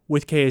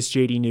With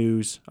KSJD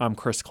News, I'm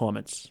Chris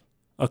Clements.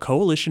 A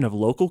coalition of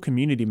local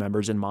community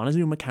members in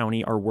Montezuma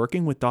County are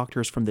working with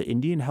doctors from the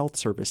Indian Health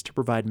Service to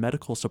provide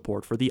medical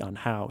support for the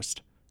unhoused.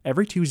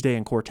 Every Tuesday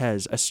in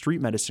Cortez, a street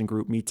medicine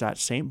group meets at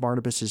St.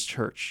 Barnabas's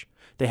Church.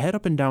 They head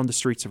up and down the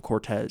streets of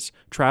Cortez,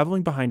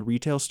 traveling behind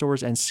retail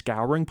stores and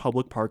scouring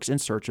public parks in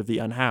search of the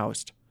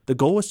unhoused. The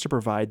goal is to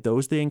provide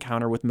those they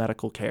encounter with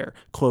medical care,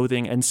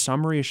 clothing, and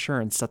some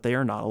reassurance that they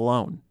are not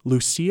alone.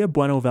 Lucia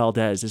Bueno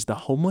Valdez is the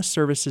Homeless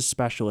Services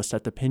Specialist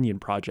at the Pinion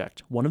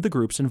Project, one of the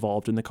groups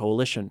involved in the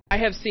coalition. I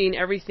have seen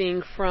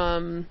everything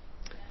from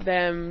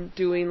them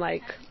doing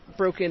removing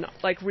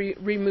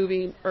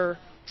or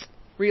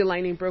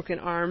realigning broken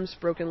arms,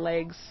 broken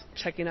legs,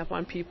 checking up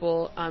on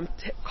people,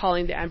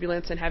 calling the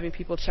ambulance and having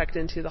people checked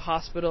into the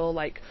hospital,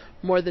 like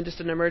more than just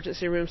an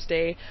emergency room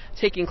stay,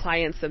 taking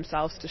clients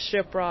themselves to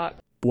Shiprock.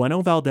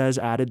 Bueno Valdez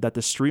added that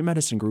the street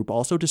medicine group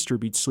also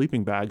distributes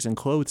sleeping bags and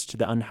clothes to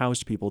the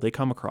unhoused people they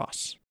come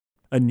across.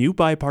 A new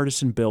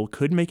bipartisan bill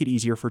could make it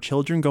easier for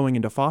children going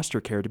into foster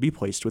care to be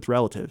placed with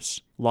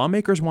relatives.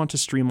 Lawmakers want to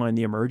streamline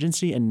the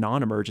emergency and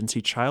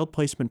non-emergency child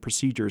placement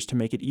procedures to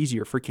make it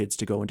easier for kids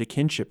to go into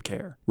kinship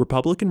care.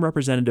 Republican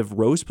Representative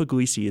Rose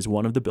Puglisi is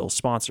one of the bill's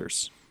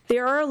sponsors.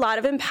 There are a lot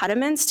of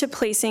impediments to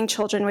placing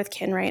children with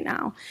kin right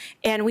now,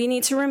 and we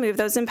need to remove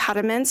those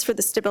impediments for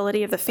the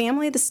stability of the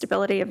family, the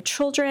stability of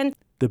children.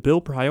 The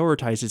bill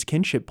prioritizes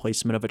kinship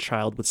placement of a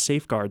child with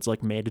safeguards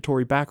like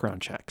mandatory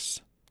background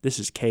checks. This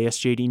is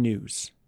KSJD News.